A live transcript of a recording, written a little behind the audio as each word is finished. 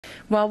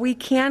While we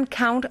can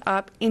count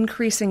up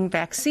increasing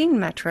vaccine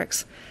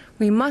metrics,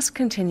 we must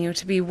continue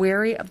to be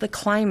wary of the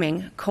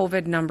climbing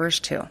COVID numbers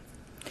too.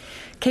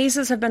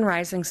 Cases have been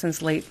rising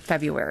since late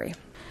February.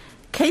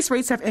 Case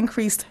rates have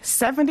increased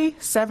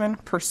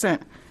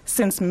 77%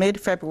 since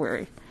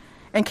mid-February,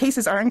 and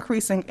cases are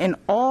increasing in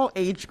all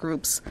age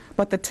groups,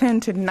 but the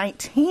 10 to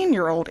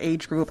 19-year-old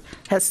age group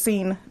has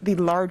seen the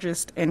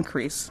largest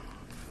increase.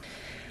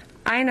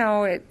 I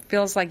know it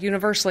feels like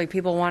universally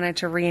people wanted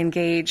to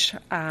re-engage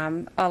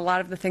a lot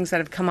of the things that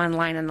have come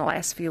online in the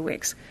last few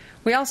weeks.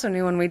 We also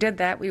knew when we did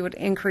that we would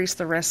increase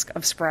the risk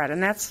of spread,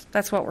 and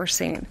that's what we're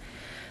seeing.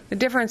 The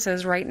difference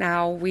is right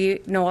now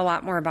we know a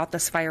lot more about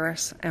this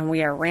virus and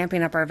we are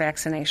ramping up our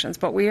vaccinations,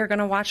 but we are going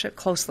to watch it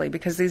closely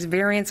because these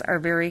variants are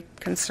very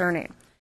concerning.